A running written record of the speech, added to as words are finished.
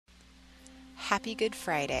Happy Good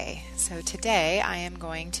Friday. So today I am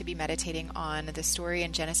going to be meditating on the story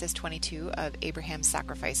in Genesis 22 of Abraham's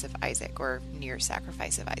sacrifice of Isaac, or near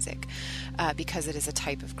sacrifice of Isaac, because it is a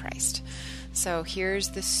type of Christ. So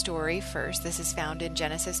here's the story first. This is found in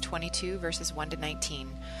Genesis 22 verses 1 to 19.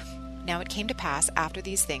 Now it came to pass after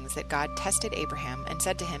these things that God tested Abraham and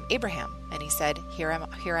said to him, Abraham. And he said, Here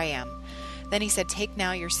I am. Then he said, Take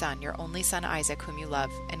now your son, your only son Isaac, whom you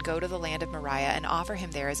love, and go to the land of Moriah, and offer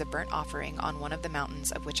him there as a burnt offering on one of the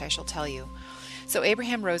mountains of which I shall tell you. So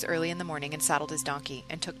Abraham rose early in the morning and saddled his donkey,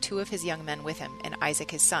 and took 2 of his young men with him, and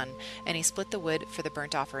Isaac his son, and he split the wood for the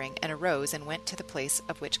burnt offering, and arose and went to the place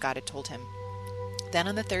of which God had told him. Then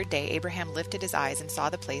on the 3rd day Abraham lifted his eyes and saw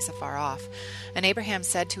the place afar off. And Abraham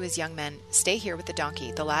said to his young men, Stay here with the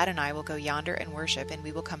donkey. The lad and I will go yonder and worship, and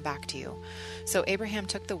we will come back to you. So Abraham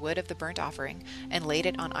took the wood of the burnt offering, and laid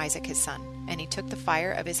it on Isaac his son. And he took the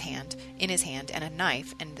fire in his hand, and a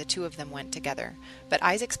knife, and the 2 of them went together. But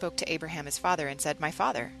Isaac spoke to Abraham his father, and said, My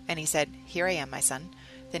father. And he said, Here I am, my son.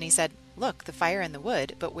 Then he said, Look, the fire and the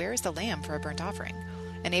wood, but where is the lamb for a burnt offering?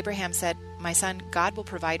 And Abraham said, My son, God will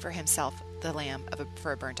provide for himself the lamb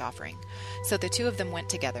for a burnt offering. So the 2 of them went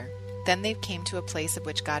together. Then they came to a place of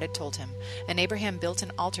which God had told him. And Abraham built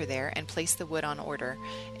an altar there, and placed the wood on order.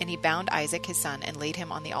 And he bound Isaac his son, and laid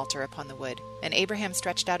him on the altar upon the wood. And Abraham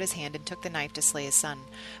stretched out his hand, and took the knife to slay his son.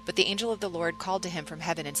 But the angel of the Lord called to him from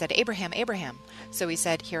heaven, and said, Abraham, Abraham. So he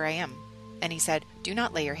said, Here I am. And he said, Do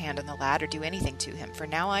not lay your hand on the lad, or do anything to him, for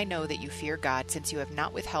now I know that you fear God, since you have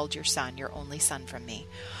not withheld your son, your only son, from me.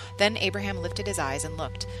 Then Abraham lifted his eyes and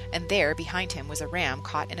looked, and there behind him was a ram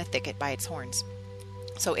caught in a thicket by its horns.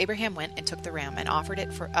 So Abraham went and took the ram, and offered it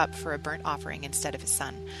up for a burnt offering instead of his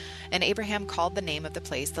son. And Abraham called the name of the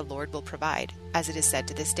place, The Lord will provide, as it is said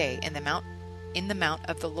to this day, In the mount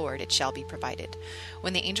of the Lord it shall be provided.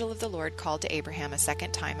 When the angel of the Lord called to Abraham a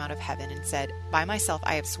second time out of heaven, and said, By myself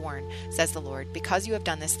I have sworn, says the Lord, because you have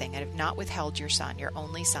done this thing, and have not withheld your son, your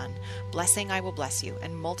only son, blessing I will bless you,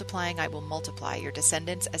 and multiplying I will multiply your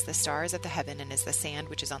descendants as the stars of the heaven, and as the sand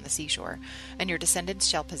which is on the seashore. And your descendants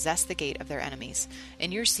shall possess the gate of their enemies.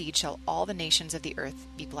 In your seed shall all the nations of the earth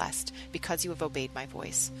be blessed, because you have obeyed my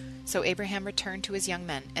voice. So Abraham returned to his young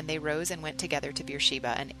men, and they rose and went together to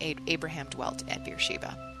Beersheba, and Abraham dwelt at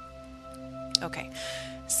Beersheba. Okay,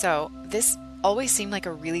 so this always seemed like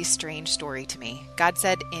a really strange story to me. God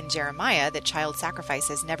said in Jeremiah that child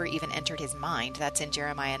sacrifices never even entered his mind. That's in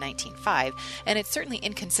Jeremiah 19:5, and it's certainly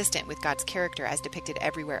inconsistent with God's character as depicted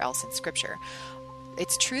everywhere else in Scripture.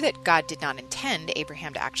 It's true that God did not intend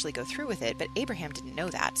Abraham to actually go through with it, but Abraham didn't know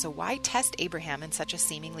that, so why test Abraham in such a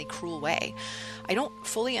seemingly cruel way? I don't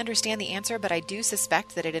fully understand the answer, but I do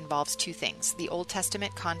suspect that it involves 2 things: the Old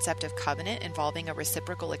Testament concept of covenant involving a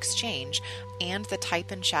reciprocal exchange, and the type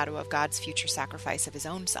and shadow of God's future sacrifice of his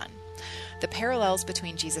own son. The parallels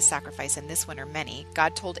between Jesus' sacrifice and this one are many.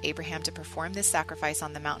 God told Abraham to perform this sacrifice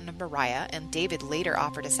on the mountain of Moriah, and David later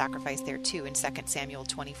offered a sacrifice there too in 2 Samuel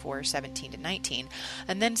 24:17-19.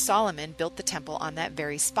 And then Solomon built the temple on that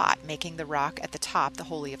very spot, making the rock at the top the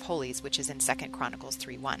Holy of Holies, which is in 2 Chronicles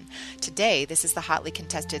 3:1. Today, this is the hotly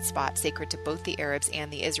contested spot sacred to both the Arabs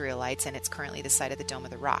and the Israelites, and it's currently the site of the Dome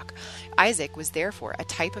of the Rock. Isaac was therefore a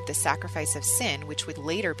type of the sacrifice of sin, which would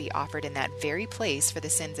later be offered in that very place for the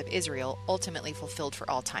sins of Israel, ultimately fulfilled for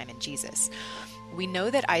all time in Jesus. We know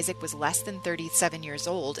that Isaac was less than 37 years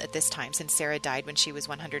old at this time, since Sarah died when she was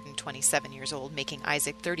 127 years old, making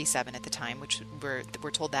Isaac 37 at the time, which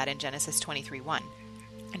we're told that in Genesis 23:1.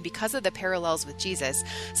 And because of the parallels with Jesus,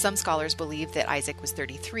 some scholars believe that Isaac was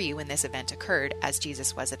 33 when this event occurred, as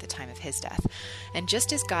Jesus was at the time of his death. And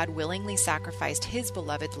just as God willingly sacrificed his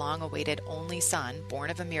beloved, long-awaited only son, born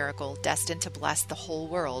of a miracle, destined to bless the whole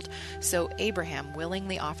world, so Abraham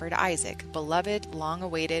willingly offered Isaac, beloved,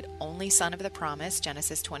 long-awaited, only son of the promise,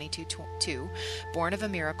 Genesis 22:2, born of a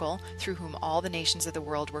miracle, through whom all the nations of the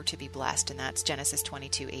world were to be blessed, and that's Genesis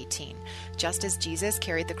 22:18. Just as Jesus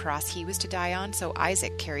carried the cross he was to die on, so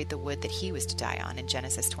Isaac carried the wood that he was to die on in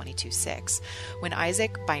Genesis 22:6. When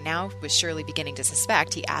Isaac by now was surely beginning to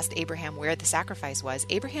suspect, he asked Abraham where the sacrifice was.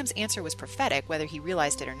 Abraham's answer was prophetic, whether he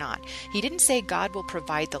realized it or not. He didn't say God will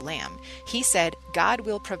provide the lamb. He said God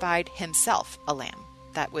will provide himself a lamb.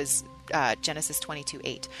 That was Genesis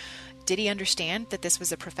 22:8. Did he understand that this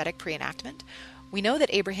was a prophetic pre-enactment? We know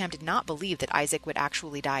that Abraham did not believe that Isaac would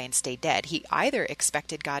actually die and stay dead. He either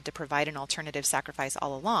expected God to provide an alternative sacrifice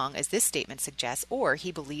all along, as this statement suggests, or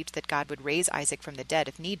he believed that God would raise Isaac from the dead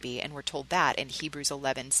if need be, and we're told that in Hebrews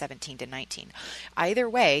 11:17-19. Either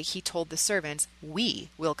way, he told the servants, "We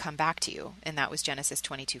will come back to you," and that was Genesis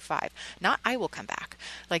 22:5. Not "I will come back."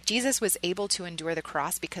 Like Jesus was able to endure the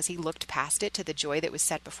cross because he looked past it to the joy that was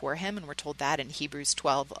set before him, and we're told that in Hebrews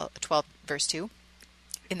 12 verse 2.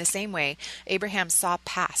 In the same way, Abraham saw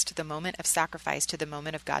past the moment of sacrifice to the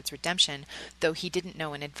moment of God's redemption, though he didn't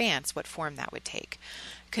know in advance what form that would take.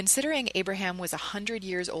 Considering Abraham was 100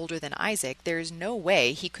 years older than Isaac, there is no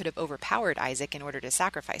way he could have overpowered Isaac in order to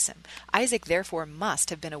sacrifice him. Isaac therefore must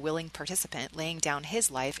have been a willing participant, laying down his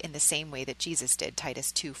life in the same way that Jesus did.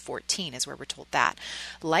 Titus 2:14 is where we're told that.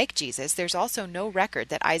 Like Jesus, there's also no record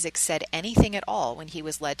that Isaac said anything at all when he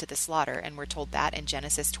was led to the slaughter, and we're told that in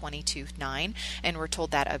Genesis 22:9, and we're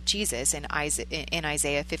told that of Jesus in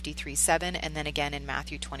Isaiah 53:7, and then again in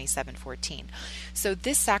Matthew 27:14. So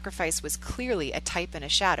this sacrifice was clearly a type and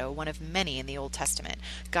a shadow, one of many in the Old Testament.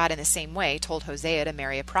 God in the same way told Hosea to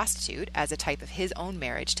marry a prostitute as a type of his own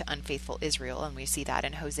marriage to unfaithful Israel, and we see that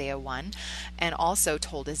in Hosea 1, and also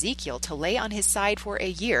told Ezekiel to lay on his side for a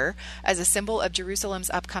year as a symbol of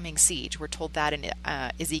Jerusalem's upcoming siege. We're told that in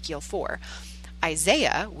Ezekiel 4.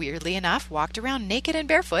 Isaiah, weirdly enough, walked around naked and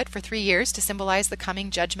barefoot for 3 years to symbolize the coming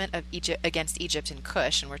judgment of Egypt against Egypt and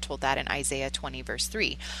Cush, and we're told that in Isaiah 20 verse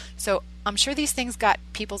 3. So I'm sure these things got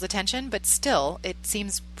people's attention, but still, it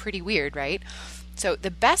seems pretty weird, right? So the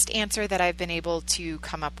best answer that I've been able to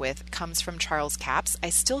come up with comes from Charles Capps. I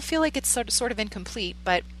still feel like it's sort of incomplete,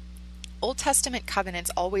 but Old Testament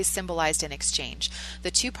covenants always symbolized an exchange.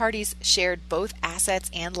 The two parties shared both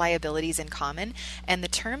assets and liabilities in common, and the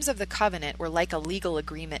terms of the covenant were like a legal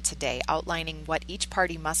agreement today, outlining what each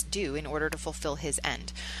party must do in order to fulfill his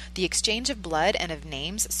end. The exchange of blood and of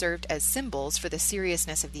names served as symbols for the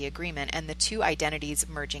seriousness of the agreement and the two identities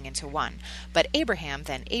merging into one. But Abraham,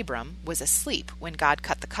 then Abram, was asleep when God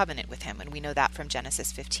cut the covenant with him, and we know that from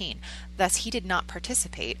Genesis 15. Thus, he did not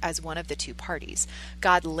participate as one of the two parties.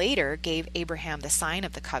 God later gave Abraham the sign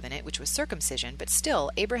of the covenant, which was circumcision, but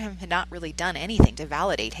still, Abraham had not really done anything to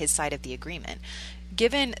validate his side of the agreement.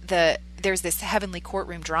 Given there's this heavenly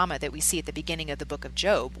courtroom drama that we see at the beginning of the book of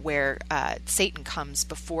Job, where Satan comes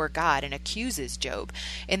before God and accuses Job.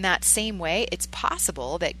 In that same way, it's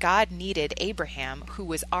possible that God needed Abraham, who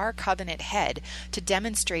was our covenant head, to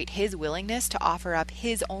demonstrate his willingness to offer up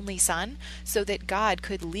his only son so that God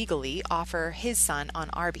could legally offer his son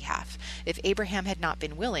on our behalf. If Abraham had not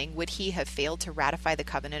been willing, would he have failed to ratify the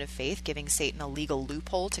covenant of faith, giving Satan a legal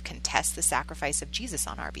loophole to contest the sacrifice of Jesus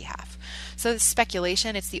on our behalf? So it's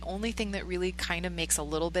speculation. It's the only thing that really kind of makes a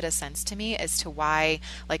little bit of sense to me as to why,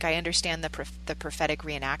 like, I understand the prophetic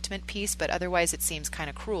reenactment piece, but otherwise it seems kind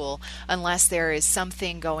of cruel unless there is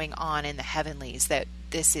something going on in the heavenlies that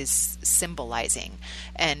this is symbolizing,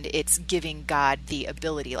 and it's giving God the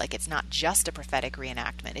ability. Like, it's not just a prophetic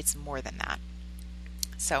reenactment, it's more than that.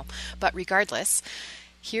 So, but regardless,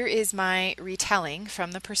 here is my retelling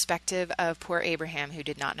from the perspective of poor Abraham, who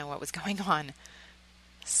did not know what was going on.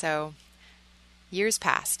 So, years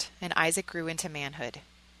passed, and Isaac grew into manhood.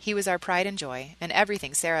 He was our pride and joy, and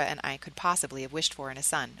everything Sarah and I could possibly have wished for in a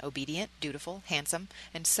son: obedient, dutiful, handsome,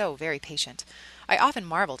 and so very patient. I often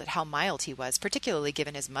marveled at how mild he was, particularly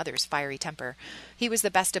given his mother's fiery temper. He was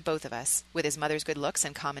the best of both of us, with his mother's good looks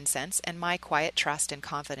and common sense, and my quiet trust and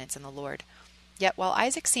confidence in the Lord. Yet while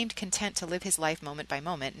Isaac seemed content to live his life moment by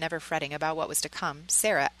moment, never fretting about what was to come,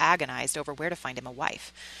 Sarah agonized over where to find him a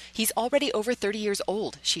wife. "He's already over 30 years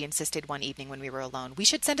old," she insisted one evening when we were alone. "We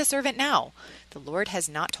should send a servant now." "The Lord has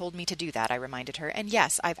not told me to do that," I reminded her. "And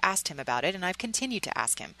yes, I've asked him about it, and I've continued to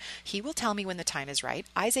ask him. He will tell me when the time is right.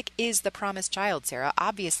 Isaac is the promised child, Sarah.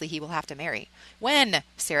 Obviously he will have to marry." "When?"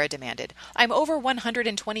 Sarah demanded. "I'm over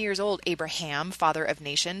 120 years old, Abraham, father of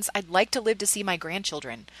nations. I'd like to live to see my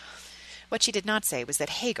grandchildren." What she did not say was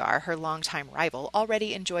that Hagar, her longtime rival,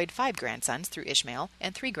 already enjoyed 5 grandsons through Ishmael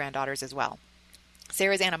and 3 granddaughters as well.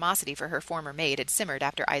 Sarah's animosity for her former maid had simmered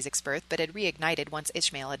after Isaac's birth, but had reignited once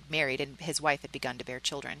Ishmael had married and his wife had begun to bear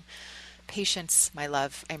children. "Patience, my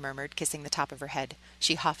love," I murmured, kissing the top of her head.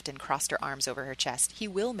 She huffed and crossed her arms over her chest. "He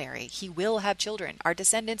will marry. He will have children. Our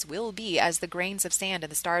descendants will be as the grains of sand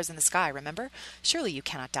and the stars in the sky, remember? Surely you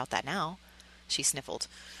cannot doubt that now." She sniffled.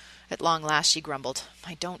 At long last she grumbled.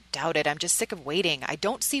 "I don't doubt it. I'm just sick of waiting. I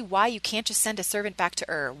don't see why you can't just send a servant back to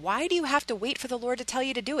Ur. Why do you have to wait for the Lord to tell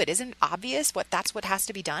you to do it? Isn't it obvious that's what has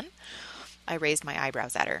to be done?" I raised my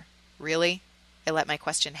eyebrows at her. "Really?" I let my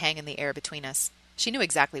question hang in the air between us. She knew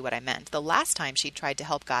exactly what I meant. The last time she'd tried to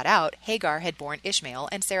help God out, Hagar had borne Ishmael,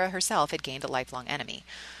 and Sarah herself had gained a lifelong enemy.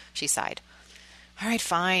 She sighed. "All right,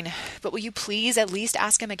 fine. But will you please at least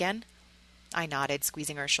ask him again?" I nodded,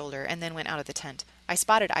 squeezing her shoulder, and then went out of the tent. I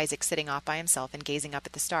spotted Isaac sitting off by himself and gazing up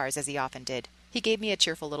at the stars, as he often did. He gave me a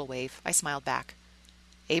cheerful little wave. I smiled back.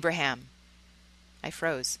 "Abraham." I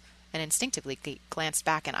froze, and instinctively glanced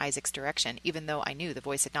back in Isaac's direction, even though I knew the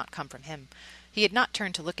voice had not come from him. He had not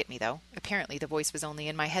turned to look at me, though. Apparently the voice was only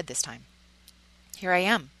in my head this time. "Here I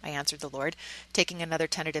am," I answered the Lord, taking another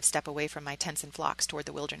tentative step away from my tents and flocks toward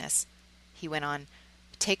the wilderness. He went on,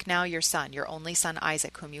 "Take now your son, your only son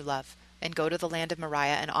Isaac, whom you love, and go to the land of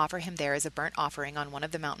Moriah and offer him there as a burnt offering on one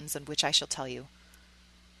of the mountains on which I shall tell you."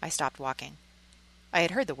 I stopped walking. I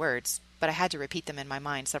had heard the words, but I had to repeat them in my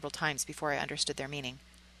mind several times before I understood their meaning.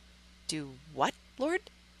 "Do what, Lord?"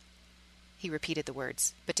 He repeated the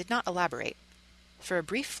words, but did not elaborate. For a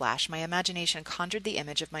brief flash, my imagination conjured the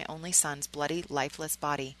image of my only son's bloody, lifeless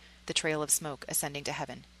body, the trail of smoke ascending to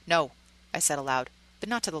heaven. "No," I said aloud, but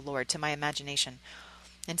not to the Lord, to my imagination.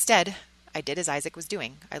 Instead, I did as Isaac was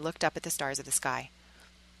doing. I looked up at the stars of the sky.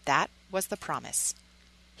 That was the promise.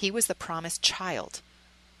 He was the promised child.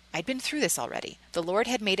 I'd been through this already. The Lord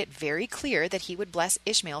had made it very clear that he would bless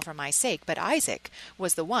Ishmael for my sake, but Isaac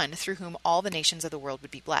was the one through whom all the nations of the world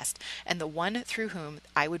would be blessed, and the one through whom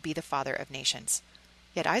I would be the father of nations.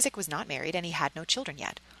 Yet Isaac was not married, and he had no children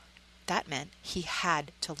yet. That meant he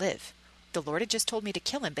had to live. The Lord had just told me to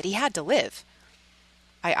kill him, but he had to live.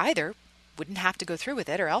 I either wouldn't have to go through with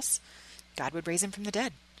it, or else God would raise him from the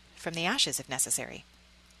dead, from the ashes if necessary.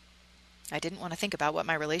 I didn't want to think about what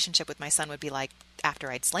my relationship with my son would be like after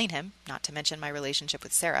I'd slain him, not to mention my relationship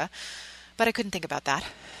with Sarah, but I couldn't think about that.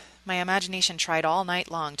 My imagination tried all night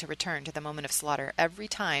long to return to the moment of slaughter. Every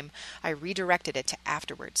time I redirected it to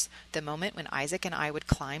afterwards, the moment when Isaac and I would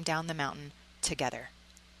climb down the mountain together.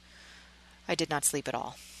 I did not sleep at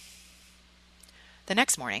all. The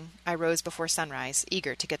next morning, I rose before sunrise,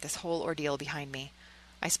 eager to get this whole ordeal behind me.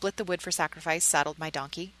 I split the wood for sacrifice, saddled my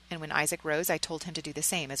donkey, and when Isaac rose, I told him to do the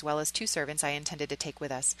same, as well as 2 servants I intended to take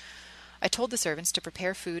with us. I told the servants to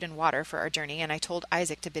prepare food and water for our journey, and I told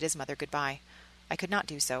Isaac to bid his mother goodbye. I could not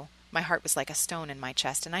do so. My heart was like a stone in my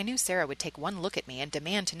chest, and I knew Sarah would take one look at me and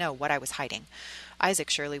demand to know what I was hiding.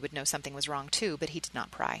 Isaac surely would know something was wrong too, but he did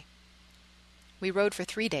not pry. We rode for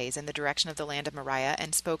 3 days in the direction of the land of Moriah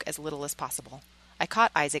and spoke as little as possible. I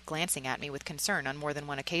caught Isaac glancing at me with concern on more than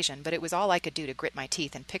one occasion, but it was all I could do to grit my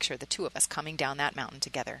teeth and picture the 2 of us coming down that mountain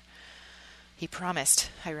together. He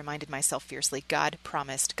promised, I reminded myself fiercely. God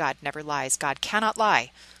promised. God never lies. God cannot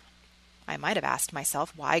lie. I might have asked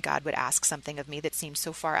myself why God would ask something of me that seemed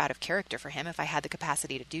so far out of character for him if I had the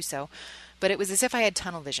capacity to do so, but it was as if I had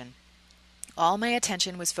tunnel vision. All my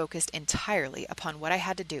attention was focused entirely upon what I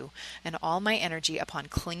had to do, and all my energy upon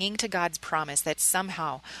clinging to God's promise that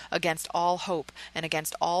somehow, against all hope and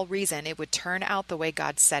against all reason, it would turn out the way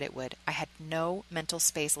God said it would. I had no mental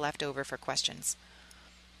space left over for questions.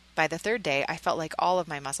 By the 3rd day, I felt like all of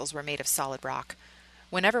my muscles were made of solid rock.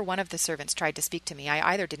 Whenever one of the servants tried to speak to me,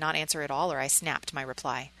 I either did not answer at all or I snapped my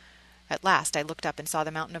reply. At last, I looked up and saw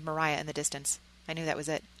the mountain of Moriah in the distance. I knew that was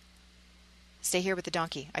it. "Stay here with the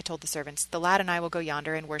donkey," I told the servants. "The lad and I will go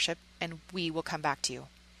yonder and worship, and we will come back to you."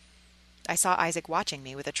 I saw Isaac watching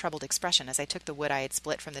me with a troubled expression as I took the wood I had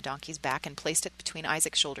split from the donkey's back and placed it between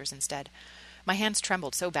Isaac's shoulders instead. My hands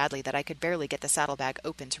trembled so badly that I could barely get the saddlebag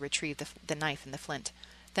open to retrieve the knife and the flint.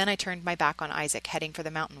 Then I turned my back on Isaac, heading for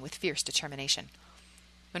the mountain with fierce determination.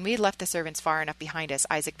 When we had left the servants far enough behind us,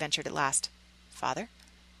 Isaac ventured at last. "Father?"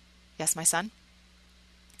 "Yes, my son?"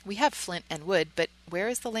 "We have flint and wood, but where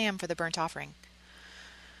is the lamb for the burnt offering?"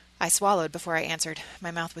 I swallowed before I answered.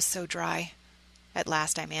 My mouth was so dry. At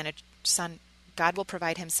last I managed, "Son, God will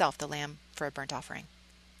provide himself the lamb for a burnt offering."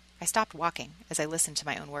 I stopped walking as I listened to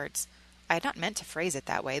my own words. I had not meant to phrase it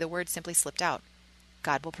that way. The words simply slipped out.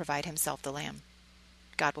 God will provide himself the lamb.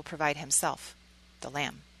 God will provide himself the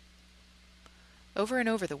lamb. Over and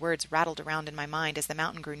over the words rattled around in my mind as the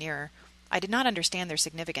mountain grew nearer. I did not understand their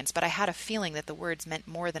significance, but I had a feeling that the words meant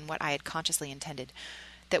more than what I had consciously intended,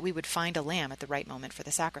 that we would find a lamb at the right moment for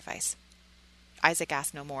the sacrifice. Isaac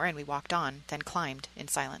asked no more, and we walked on, then climbed in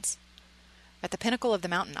silence. At the pinnacle of the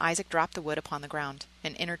mountain, Isaac dropped the wood upon the ground.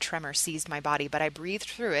 An inner tremor seized my body, but I breathed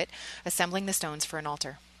through it, assembling the stones for an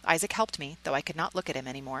altar. Isaac helped me, though I could not look at him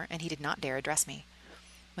any more, and he did not dare address me.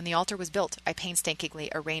 When the altar was built, I painstakingly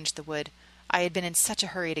arranged the wood. I had been in such a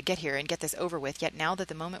hurry to get here and get this over with, yet now that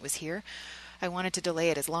the moment was here, I wanted to delay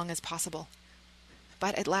it as long as possible.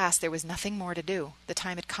 But at last there was nothing more to do. The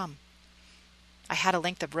time had come. I had a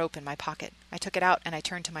length of rope in my pocket. I took it out and I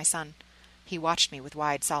turned to my son. He watched me with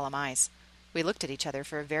wide, solemn eyes. We looked at each other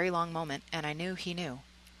for a very long moment, and I knew he knew.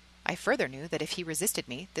 I further knew that if he resisted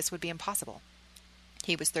me, this would be impossible.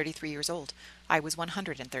 He was 33 years old. I was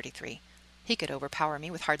 133. He could overpower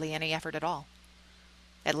me with hardly any effort at all.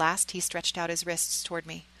 At last he stretched out his wrists toward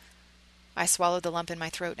me. I swallowed the lump in my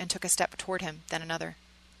throat and took a step toward him, then another.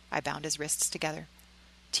 I bound his wrists together.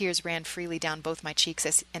 Tears ran freely down both my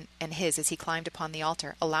cheeks and his as he climbed upon the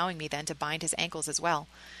altar, allowing me then to bind his ankles as well.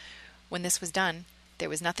 When this was done, there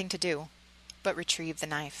was nothing to do but retrieve the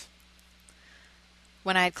knife.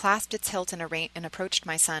 When I had clasped its hilt and approached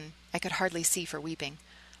my son, I could hardly see for weeping.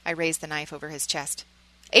 I raised the knife over his chest.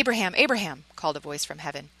 "Abraham, Abraham!" called a voice from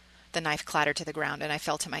heaven. The knife clattered to the ground, and I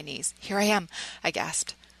fell to my knees. "Here I am," I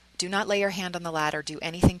gasped. "Do not lay your hand on the lad or do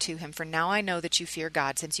anything to him, for now I know that you fear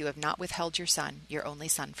God, since you have not withheld your son, your only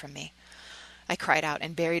son, from me." I cried out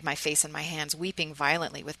and buried my face in my hands, weeping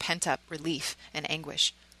violently with pent-up relief and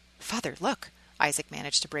anguish. "Father, look!" Isaac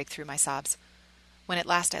managed to break through my sobs. When at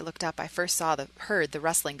last I looked up, I first heard the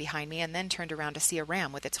rustling behind me, and then turned around to see a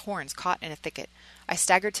ram with its horns caught in a thicket. I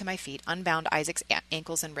staggered to my feet, unbound Isaac's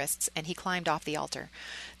ankles and wrists, and he climbed off the altar.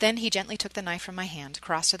 Then he gently took the knife from my hand,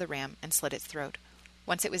 crossed to the ram, and slit its throat.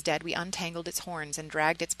 Once it was dead, we untangled its horns and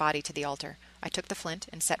dragged its body to the altar. I took the flint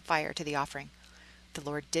and set fire to the offering. "The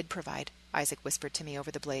Lord did provide," Isaac whispered to me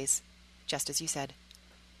over the blaze, "just as you said."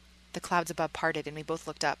 The clouds above parted, and we both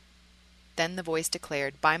looked up. Then the voice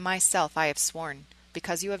declared, "By myself I have sworn,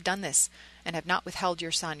 because you have done this, and have not withheld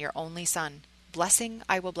your son, your only son. Blessing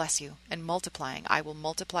I will bless you, and multiplying I will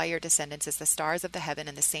multiply your descendants as the stars of the heaven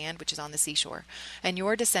and the sand which is on the seashore. And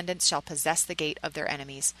your descendants shall possess the gate of their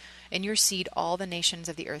enemies. In your seed all the nations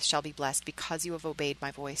of the earth shall be blessed, because you have obeyed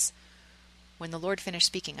my voice." When the Lord finished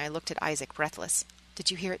speaking, I looked at Isaac, breathless. "Did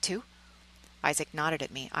you hear it too?" Isaac nodded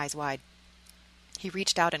at me, eyes wide. He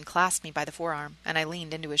reached out and clasped me by the forearm, and I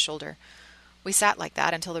leaned into his shoulder. We sat like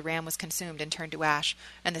that until the ram was consumed and turned to ash,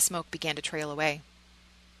 and the smoke began to trail away.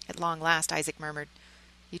 At long last, Isaac murmured,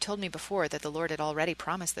 "You told me before that the Lord had already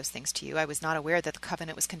promised those things to you. I was not aware that the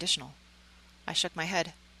covenant was conditional." I shook my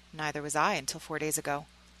head. Neither was I until 4 days ago.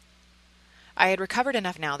 I had recovered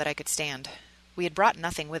enough now that I could stand. We had brought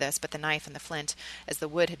nothing with us but the knife and the flint, as the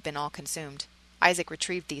wood had been all consumed. Isaac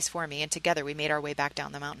retrieved these for me, and together we made our way back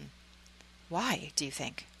down the mountain. "Why, do you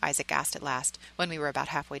think?" Isaac asked at last, when we were about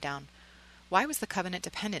halfway down. "Why was the covenant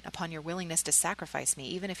dependent upon your willingness to sacrifice me,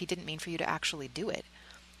 even if he didn't mean for you to actually do it?"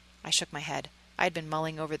 I shook my head. I had been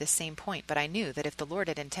mulling over this same point, but I knew that if the Lord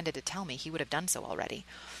had intended to tell me, he would have done so already.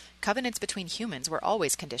 Covenants between humans were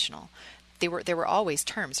always conditional. There were always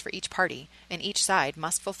terms for each party, and each side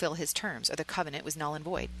must fulfill his terms, or the covenant was null and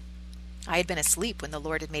void. I had been asleep when the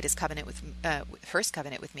Lord had made his first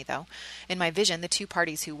covenant with me, though. In my vision, the two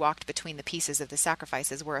parties who walked between the pieces of the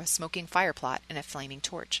sacrifices were a smoking fire plot and a flaming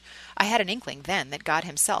torch. I had an inkling then that God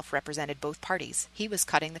himself represented both parties. He was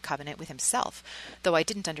cutting the covenant with himself, though I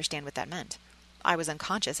didn't understand what that meant. I was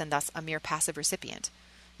unconscious and thus a mere passive recipient.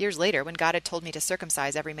 Years later, when God had told me to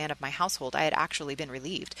circumcise every man of my household, I had actually been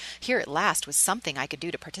relieved. Here at last was something I could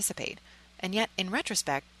do to participate. And yet, in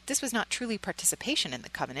retrospect, this was not truly participation in the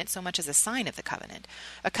covenant so much as a sign of the covenant.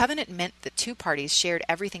 A covenant meant that two parties shared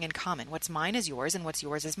everything in common. What's mine is yours, and what's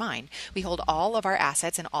yours is mine. We hold all of our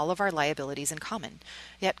assets and all of our liabilities in common.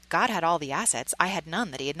 Yet God had all the assets. I had none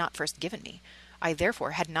that he had not first given me. I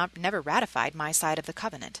therefore had never ratified my side of the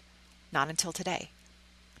covenant. Not until today.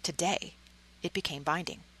 Today, it became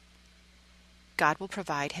binding. God will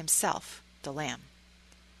provide himself the lamb.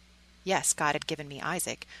 Yes, God had given me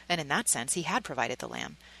Isaac, and in that sense he had provided the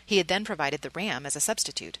lamb. He had then provided the ram as a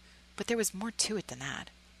substitute, but there was more to it than that.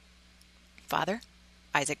 "Father?"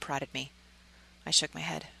 Isaac prodded me. I shook my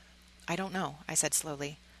head. "I don't know," I said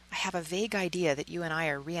slowly. "I have a vague idea that you and I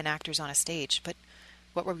are reenactors on a stage, but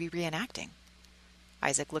what were we reenacting?"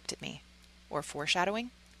 Isaac looked at me. "Or foreshadowing?"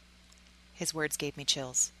 His words gave me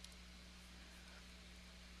chills.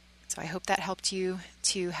 So I hope that helped you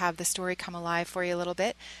to have the story come alive for you a little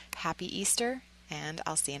bit. Happy Easter, and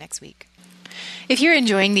I'll see you next week. If you're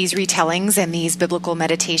enjoying these retellings and these biblical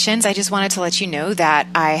meditations, I just wanted to let you know that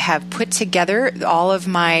I have put together all of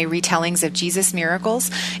my retellings of Jesus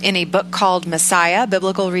miracles in a book called Messiah,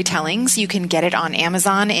 Biblical Retellings. You can get it on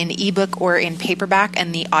Amazon in ebook or in paperback,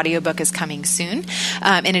 and the audiobook is coming soon.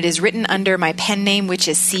 And it is written under my pen name, which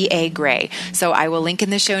is C.A. Gray. So I will link in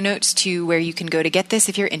the show notes to where you can go to get this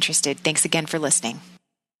if you're interested. Thanks again for listening.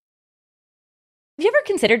 Have you ever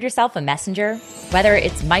considered yourself a messenger? Whether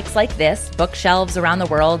it's mics like this, bookshelves around the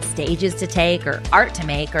world, stages to take, or art to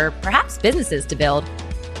make, or perhaps businesses to build,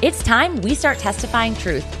 it's time we start testifying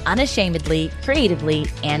truth unashamedly, creatively,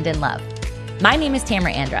 and in love. My name is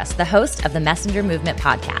Tamara Andrus, the host of the Messenger Movement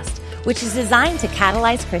podcast, which is designed to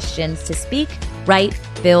catalyze Christians to speak, write,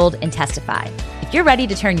 build, and testify. If you're ready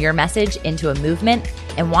to turn your message into a movement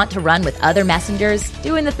and want to run with other messengers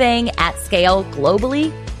doing the thing at scale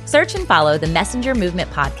globally, search and follow the Messenger Movement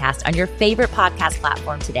podcast on your favorite podcast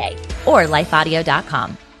platform today or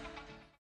lifeaudio.com.